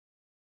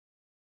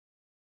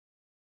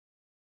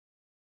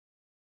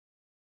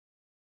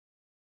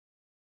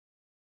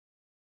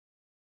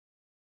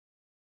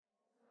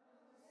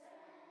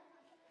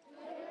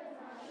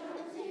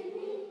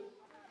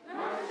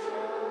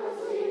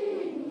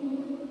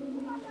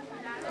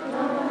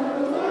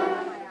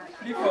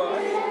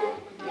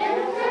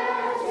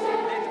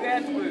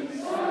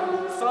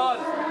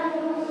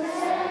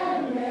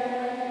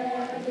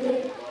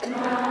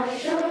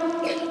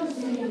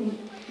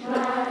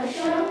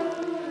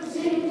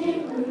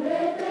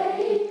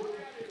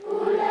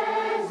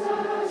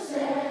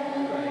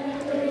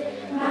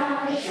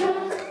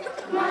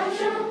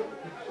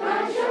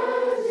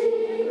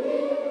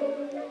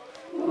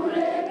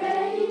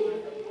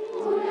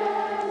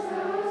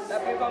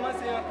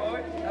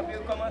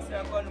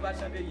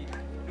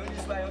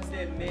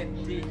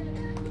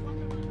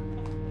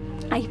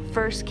I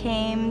first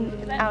came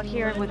out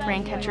here with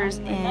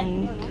Raincatchers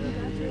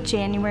in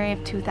January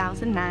of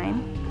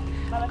 2009,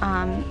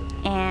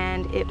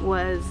 and it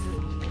was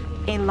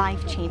a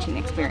life-changing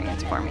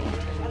experience for me.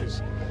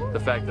 The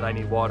fact that I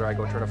need water, I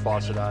go turn a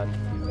faucet on.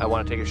 I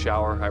want to take a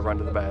shower, I run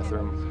to the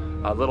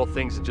bathroom. Little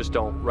things that just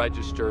don't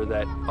register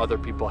that other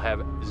people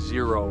have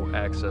zero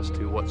access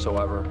to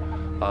whatsoever.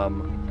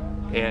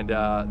 And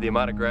the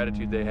amount of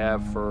gratitude they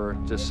have for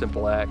just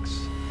simple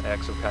acts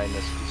of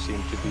kindness just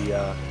seem to be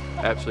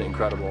absolutely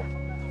incredible.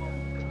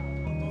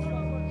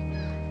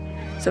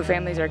 So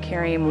families are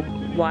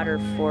carrying water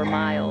for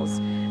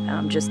miles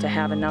just to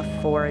have enough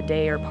for a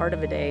day or part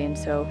of a day, and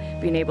so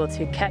being able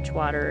to catch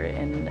water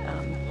and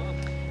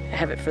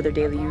have it for their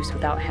daily use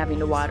without having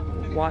to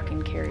walk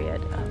and carry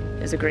it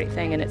is a great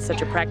thing, and it's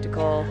such a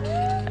practical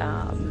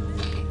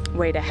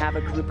way to have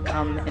a group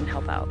come and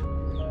help out.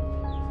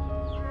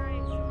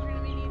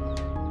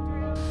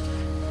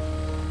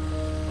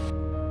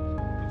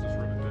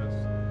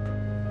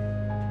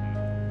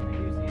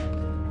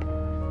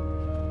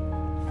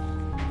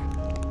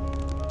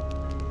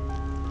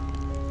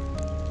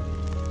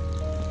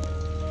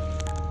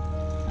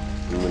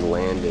 When we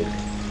landed,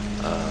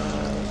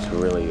 I was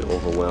really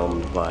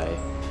overwhelmed by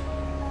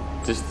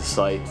just the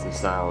sights and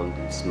sounds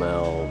and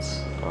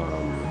smells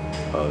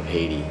of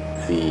Haiti.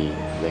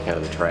 The kind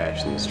of the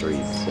trash in the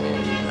streets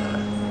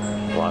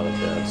and a lot of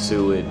the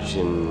sewage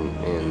and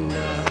you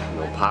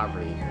know,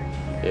 poverty.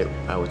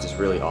 I was just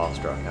really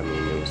awestruck. I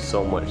mean, there was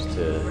so much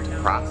to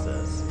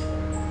process.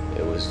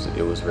 It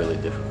was really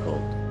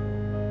difficult.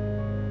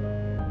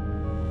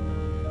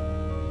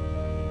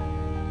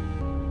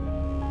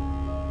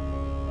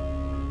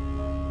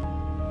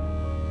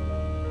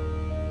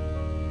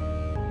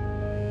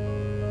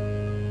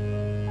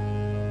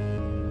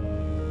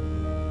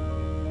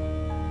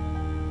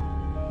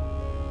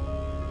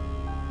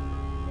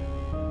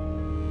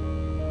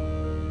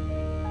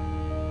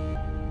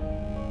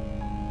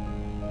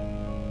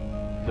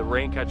 The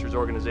Raincatchers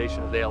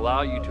organization, they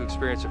allow you to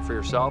experience it for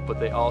yourself, but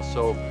they've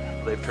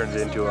turned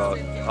it into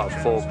a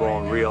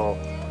full-blown,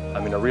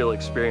 a real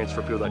experience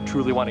for people that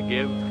truly want to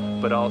give,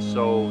 but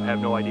also have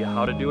no idea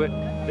how to do it.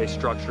 They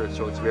structure it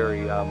so it's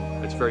very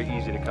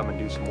easy to come and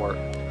do some work.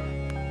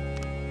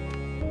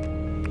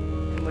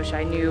 I wish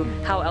I knew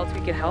how else we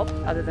could help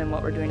other than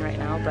what we're doing right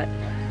now, but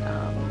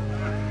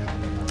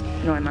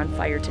you know, I'm on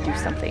fire to do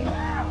something.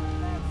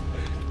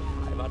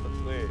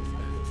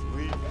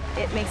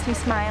 It makes me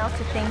smile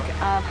to think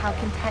of how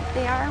content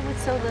they are with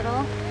so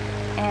little,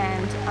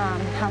 and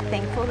how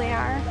thankful they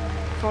are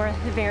for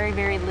the very,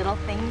 very little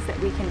things that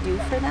we can do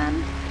for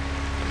them.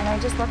 And I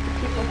just love the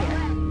people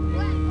here.